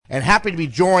and happy to be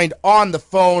joined on the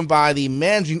phone by the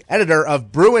managing editor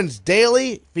of Bruins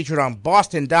Daily, featured on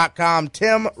Boston.com,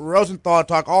 Tim Rosenthal, to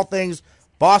talk all things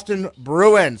Boston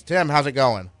Bruins. Tim, how's it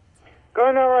going?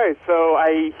 Going all right. So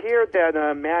I hear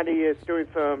that Maddie is doing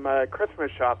some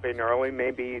Christmas shopping early.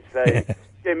 Maybe he's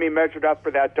getting me measured up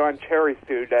for that Don Cherry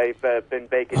suit I've been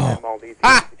baking him all these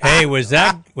years. Hey, was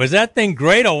that thing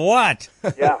great or what?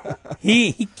 Yeah.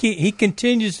 He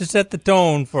continues to set the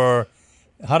tone for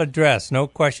how to dress, no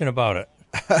question about it.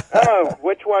 Oh,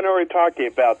 which one are we talking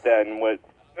about then?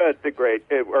 The great.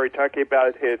 Are we talking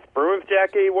about his Bruins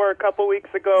jacket he wore a couple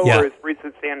weeks ago, or his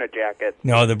recent Santa jacket?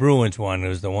 No, the Bruins one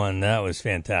was the one. That was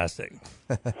fantastic.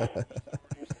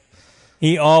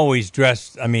 He always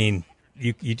dressed, I mean,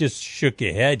 you just shook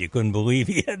your head. You couldn't believe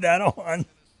he had that on.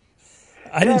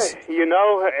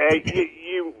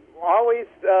 You always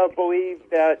believe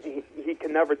that he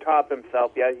can never top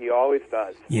himself, yet he always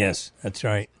does. Yes, that's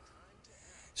right.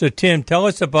 So, Tim, tell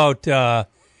us about,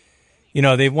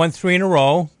 they've won 3 in a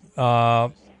row.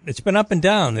 It's been up and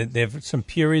down. They've some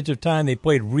periods of time they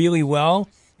played really well,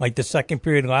 like the second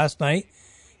period last night,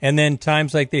 and then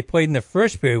times like they played in the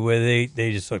first period where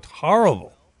they just looked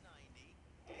horrible.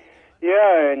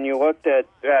 Yeah, and you looked at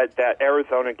that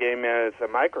Arizona game as a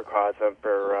microcosm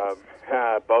for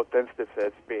both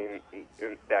instances being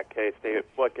in that case. They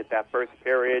look at that first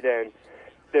period and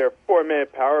their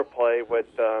 4-minute power play with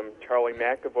Charlie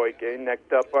McAvoy getting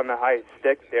necked up on the high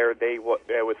stick there. It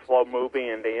was slow moving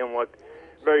and they didn't look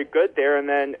very good there. And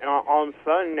then all of a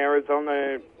sudden,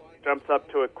 Arizona jumps up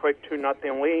to a quick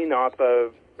 2-0 lead off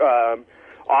of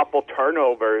awful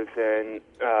turnovers and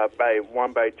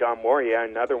by John Moria,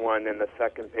 another one in the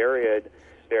second period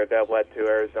there that led to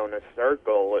Arizona's third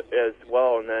goal as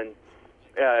well. And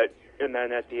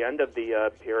then at the end of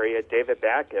the period, David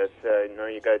Backes, I know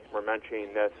you guys were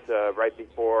mentioning this right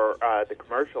before the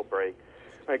commercial break.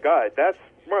 My God, that's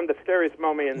one of the scariest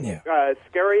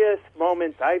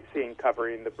moments I've seen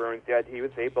covering the Bruins. Yet he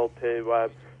was able to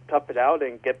tough it out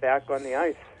and get back on the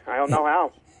ice. I don't know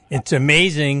how. It's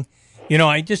amazing.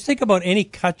 I just think about any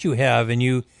cut you have and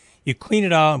you clean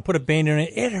it out and put a Band-Aid on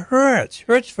it. It hurts.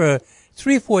 Hurts for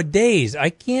 3 or 4 days. I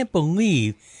can't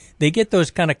believe they get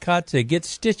those kind of cuts. They get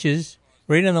stitches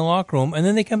right in the locker room, and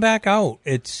then they come back out.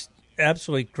 It's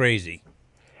absolutely crazy.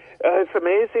 It's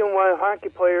amazing what hockey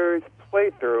players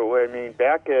play through. I mean,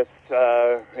 Backes is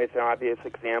an obvious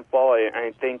example.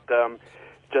 I think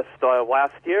just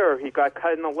last year he got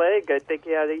cut in the leg. I think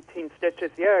he had 18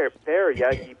 stitches there.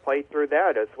 Yeah, he played through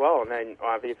that as well. And then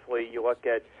obviously you look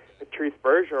at Patrice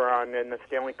Bergeron in the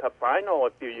Stanley Cup Final a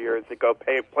few years ago,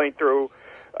 playing through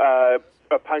a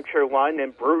punctured lung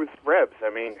and bruised ribs. I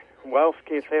mean, what else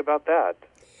can you say about that?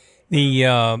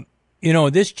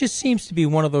 This just seems to be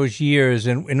one of those years,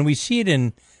 and we see it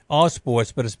in all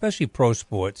sports, but especially pro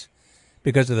sports,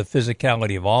 because of the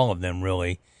physicality of all of them,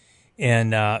 really.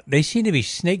 And they seem to be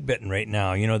snake bitten right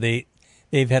now.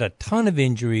 They've had a ton of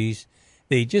injuries.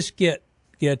 They just get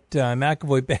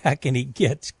McAvoy back, and he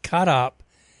gets cut up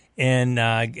and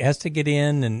has to get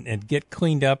in and get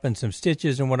cleaned up and some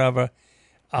stitches and whatever.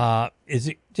 Is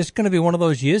it just going to be one of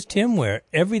those years, Tim, where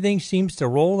everything seems to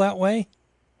roll that way?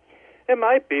 It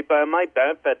might be, but it might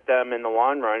benefit them in the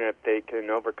long run if they can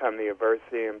overcome the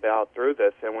adversity and battle through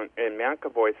this. And in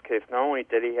McAvoy's case, not only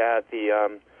did he have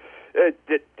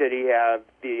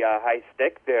the high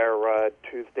stick there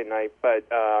Tuesday night,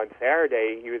 but on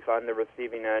Saturday he was on the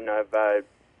receiving end of a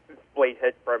late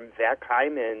hit from Zach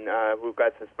Hyman, who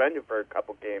got suspended for a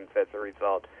couple games as a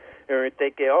result. And we're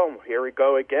thinking, here we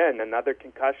go again. Another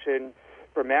concussion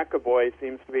for McAvoy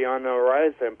seems to be on the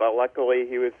horizon, but luckily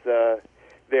he was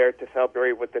there to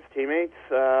celebrate with his teammates,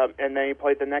 and then he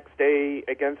played the next day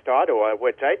against Ottawa,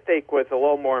 which I think was a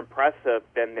little more impressive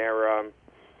than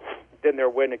their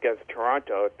win against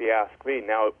Toronto, if you ask me.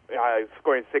 Now,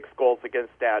 scoring 6 goals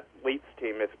against that Leafs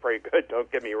team is pretty good,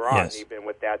 don't get me wrong, even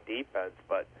with that defense.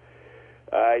 But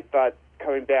I thought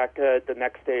coming back the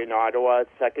next day in Ottawa,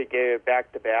 second game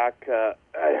back-to-back,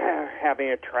 having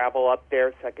a travel up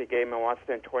there, second game in less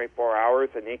than 24 hours,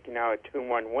 and eking out a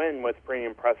 2-1 win was pretty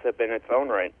impressive in its own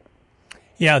right.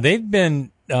 Yeah, they've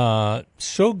been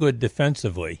so good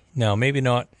defensively. Now, maybe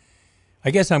not,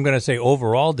 I guess I'm going to say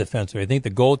overall defensively. I think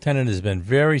the goaltending has been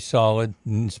very solid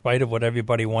in spite of what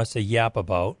everybody wants to yap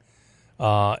about.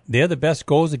 They're the best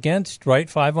goals against, right,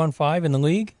 5-on-5 in the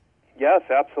league? Yes,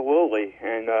 absolutely.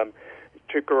 And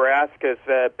Tuukka Rask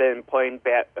has been playing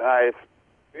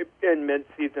in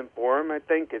mid-season form, I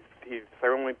think. He's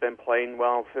certainly been playing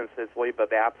well since his leave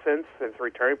of absence, since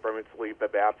returning from his leave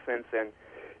of absence. And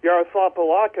Yaroslav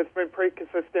Halak has been pretty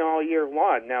consistent all year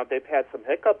long. Now, they've had some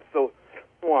hiccups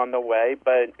along the way,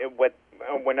 but with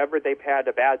whenever they've had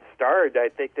a bad start, I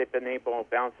think they've been able to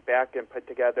bounce back and put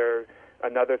together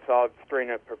another solid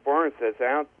string of performances. I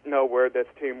don't know where this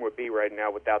team would be right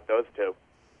now without those two.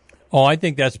 Oh, I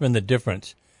think that's been the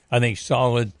difference. I think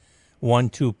solid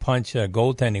 1-2 punch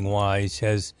goaltending-wise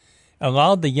has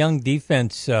allowed the young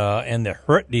defense and the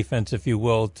hurt defense, if you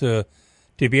will, to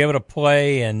be able to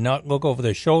play and not look over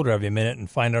their shoulder every minute and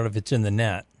find out if it's in the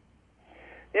net.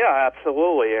 Yeah,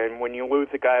 absolutely. And when you lose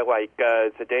a guy like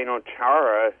Zdeno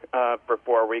Chara for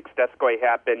 4 weeks, that's going to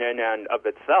happen in and of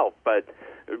itself. But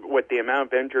with the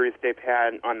amount of injuries they've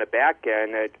had on the back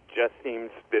end, it just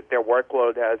seems that their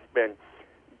workload has been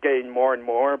getting more and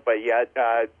more. But yet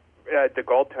the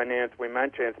goaltending, as we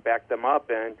mentioned, has backed them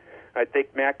up. And I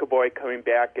think McAvoy coming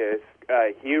back is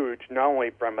huge, not only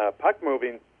from a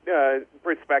puck-moving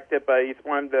perspective, but he's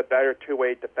one of the better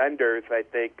two-way defenders, I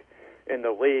think, in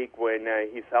the league when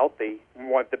he's healthy.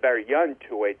 One of the better young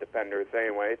two-way defenders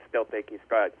anyway. I still think he's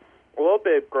got a little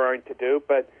bit of growing to do.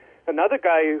 But another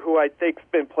guy who I think's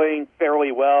been playing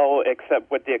fairly well, except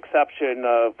with the exception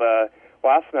of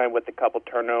last night with a couple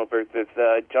turnovers, is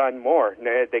John Moore.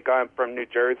 They got him from New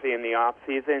Jersey in the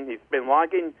off-season. He's been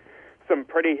logging some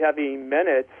pretty heavy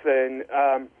minutes, and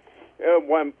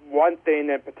one thing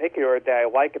in particular that I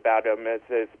like about him is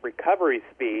his recovery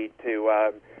speed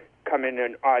to come in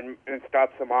and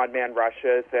stop some odd-man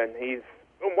rushes, and he's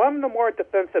one of the more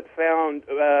defensive sound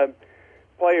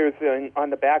players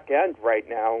on the back end right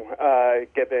now,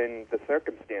 given the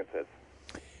circumstances.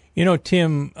 You know,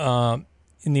 Tim,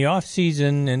 in the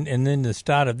off-season and then the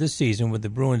start of this season with the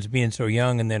Bruins being so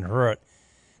young and then hurt,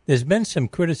 there's been some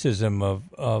criticism of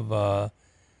the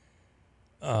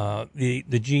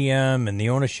GM and the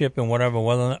ownership and whatever,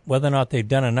 whether or not they've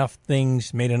done enough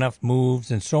things, made enough moves,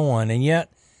 and so on. And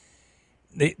yet,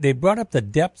 they brought up the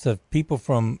depth of people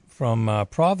from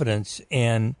Providence,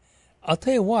 and I'll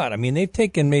tell you what, I mean, they've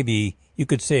taken maybe, you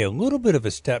could say, a little bit of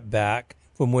a step back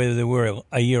from where they were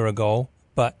a year ago.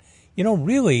 But, you know,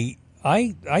 really,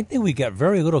 I think we got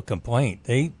very little complaint.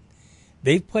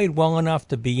 They've played well enough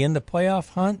to be in the playoff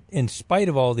hunt in spite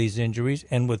of all these injuries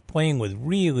and with playing with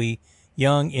really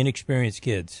young, inexperienced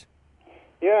kids.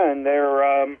 Yeah, and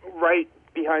they're right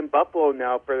behind Buffalo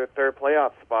now for the third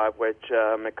playoff spot, which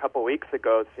a couple weeks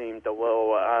ago seemed a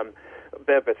little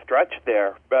bit of a stretch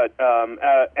there. But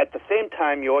at the same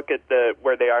time, you look at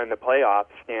where they are in the playoff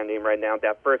standing right now,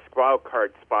 that first wild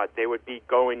card spot, they would be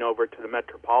going over to the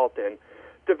Metropolitan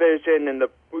Division and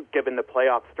given the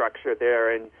playoff structure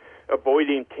there and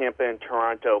avoiding Tampa and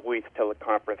Toronto at least till the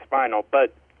conference final.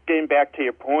 But getting back to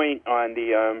your point on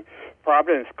the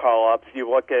Providence call-ups, you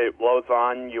look at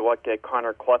Lozon, you look at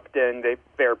Connor Clifton, they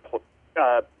fare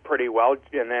pretty well,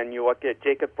 and then you look at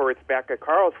Jacob Forsback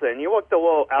Carlson, you looked a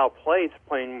little out of place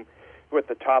playing with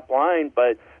the top line,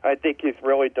 but I think he's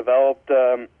really developed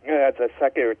as a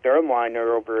second or third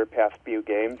liner over the past few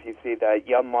games. You see that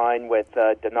young line with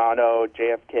Donato,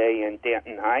 JFK, and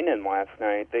Danton Heinen last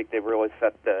night. I think they really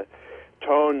set the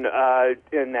tone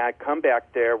in that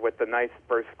comeback there with the nice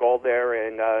first goal there,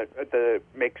 and the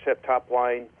makeshift top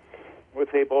line was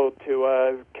able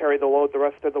to carry the load the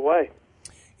rest of the way.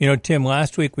 You know, Tim,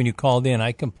 last week when you called in,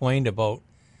 I complained about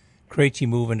Krejci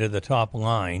moving to the top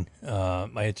line. I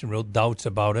had some real doubts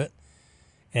about it.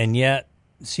 And yet,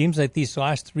 it seems like these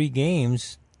last 3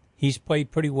 games, he's played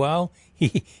pretty well.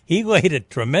 He laid a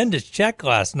tremendous check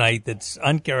last night that's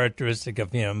uncharacteristic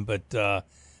of him, but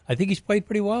I think he's played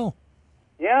pretty well.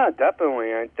 Yeah,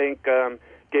 definitely. I think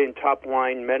getting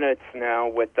top-line minutes now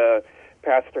with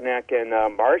Pasternak and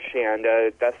Marchand,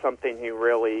 that's something he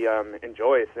really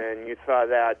enjoys. And you saw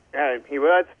that he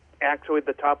was actually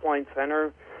the top-line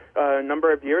center a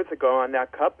number of years ago on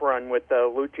that cup run with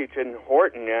Lucic and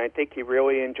Horton. And I think he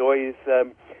really enjoys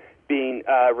being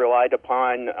relied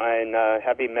upon in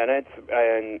heavy minutes,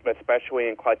 and especially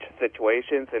in clutch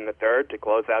situations in the third to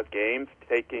close out games,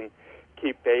 taking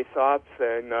key face-offs,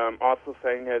 and also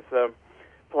setting his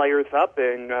players up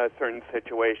in certain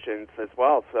situations as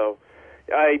well. So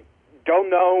I don't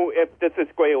know if this is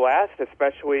going to last,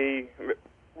 especially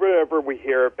whenever we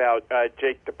hear about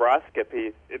Jake DeBrusk, if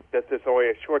this is only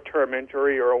a short-term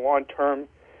injury or a long-term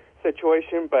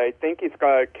situation, but I think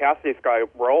Cassidy's got to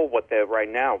roll with it right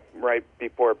now, right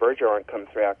before Bergeron comes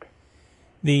back.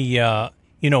 We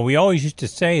always used to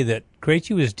say that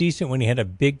Krejci was decent when he had a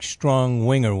big, strong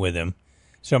winger with him.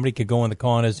 Somebody could go in the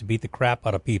corners and beat the crap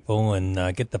out of people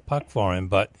and get the puck for him.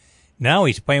 But now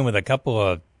he's playing with a couple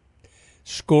of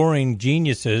scoring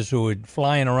geniuses who are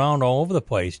flying around all over the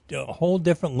place. A whole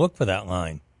different look for that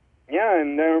line. Yeah,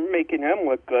 and they're making him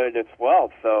look good as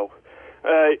well. So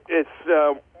it's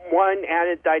one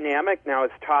added dynamic now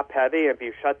is top heavy. If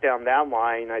you shut down that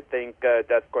line, I think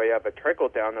that's going to have a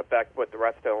trickle-down effect with the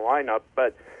rest of the lineup.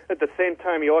 But at the same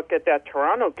time, you look at that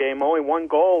Toronto game, only one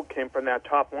goal came from that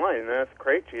top line, and that's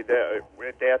crazy. They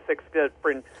have 6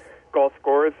 different goal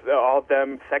scorers, all of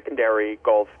them secondary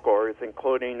goal scorers,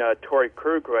 including Torrey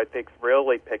Krug, who I think's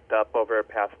really picked up over the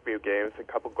past few games, a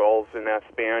couple goals in that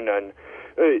span, and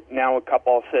now a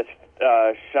couple assists.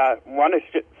 One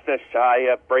assist shy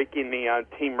of breaking the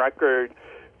team record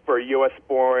for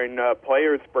U.S.-born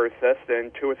players per assist,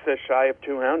 and 2 assists shy of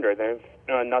 200. There's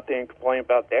nothing to complain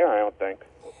about there, I don't think.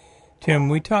 Tim,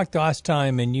 we talked last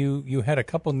time, and you had a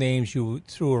couple names you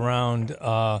threw around.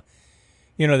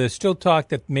 There's still talk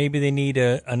that maybe they need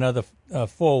another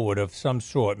forward of some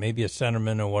sort, maybe a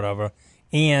centerman or whatever.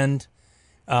 And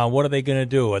what are they going to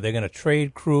do? Are they going to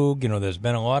trade Krug? There's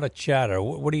been a lot of chatter.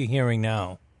 What are you hearing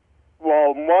now?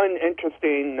 Well, one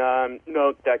interesting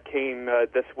note that came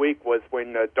this week was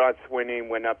when Don Sweeney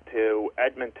went up to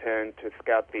Edmonton to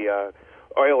scout the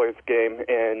Oilers game,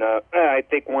 and I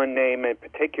think one name in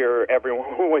particular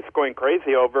everyone was going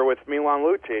crazy over was Milan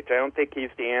Lucic. I don't think he's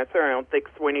the answer. I don't think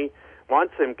Sweeney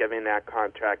wants him given that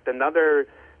contract. Another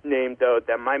name, though,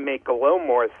 that might make a little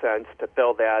more sense to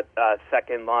fill that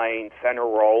second-line center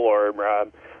role or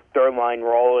third-line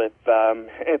role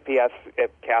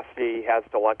if Cassidy has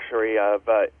the luxury of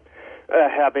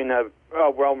having a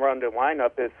well-rounded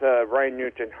lineup is Ryan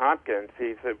Nugent-Hopkins.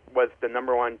 He was the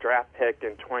number 1 draft pick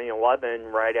in 2011,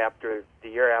 right after the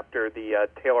year after the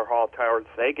Taylor Hall, Tyler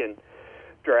Seguin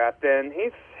draft, and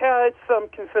he's had some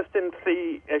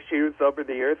consistency issues over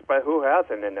the years, but who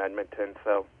hasn't in Edmonton?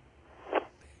 So,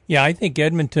 yeah, I think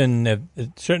Edmonton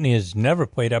certainly has never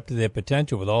played up to their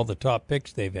potential with all the top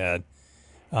picks they've had.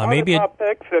 Maybe top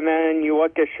picks, and then you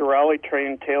look at Chiarelli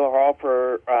trading Taylor Hall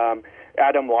for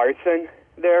Adam Larson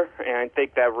there, and I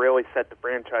think that really set the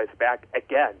franchise back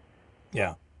again.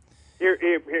 Yeah. Here,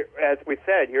 as we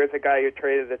said, here's a guy who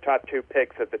traded the top 2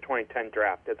 picks of the 2010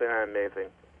 draft. Isn't that amazing?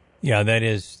 Yeah, that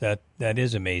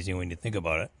is amazing when you think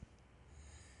about it.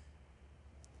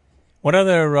 What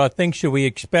other things should we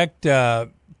expect?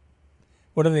 What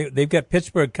are they? They've got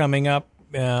Pittsburgh coming up,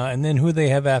 and then who they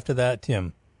have after that,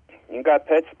 Tim? You got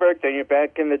Pittsburgh, then you're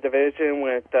back in the division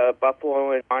with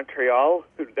Buffalo and Montreal.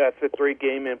 That's a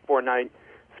 3-game and 4-night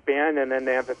span, and then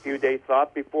they have a few days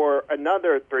off before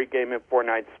another 3-game and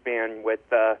 4-night span with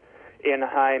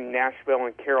Anaheim, Nashville,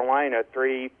 and Carolina.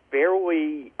 3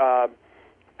 fairly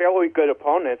good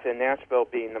opponents, and Nashville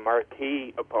being the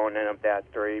marquee opponent of that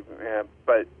 3.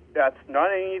 But that's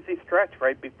not an easy stretch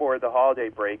right before the holiday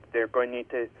break. They're going to need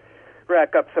to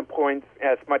rack up some points,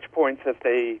 as much points as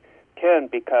they can,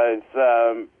 because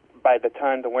by the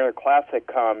time the Winter Classic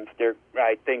comes,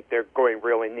 I think they're going to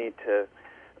really need to.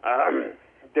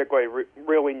 They're going to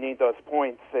really need those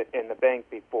points in the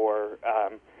bank before,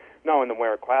 not in the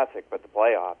Winter Classic, but the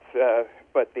playoffs.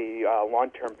 But the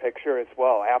long-term picture as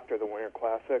well after the Winter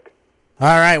Classic.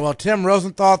 All right. Well, Tim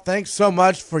Rosenthal, thanks so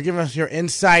much for giving us your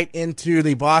insight into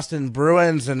the Boston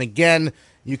Bruins. And again,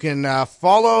 you can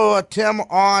follow Tim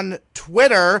on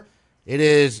Twitter. It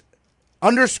is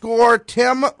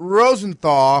 _Tim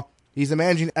Rosenthal. He's the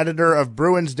managing editor of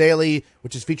Bruins Daily,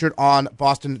 which is featured on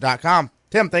Boston.com.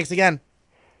 Tim, thanks again.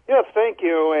 Yes, thank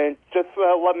you. And just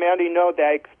let Maddie know that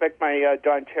I expect my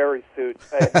Don Cherry suit.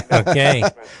 Okay.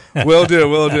 Will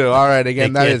do. All right.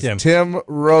 Again, Take that care, is Tim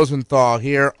Rosenthal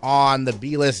here on the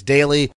B-List Daily.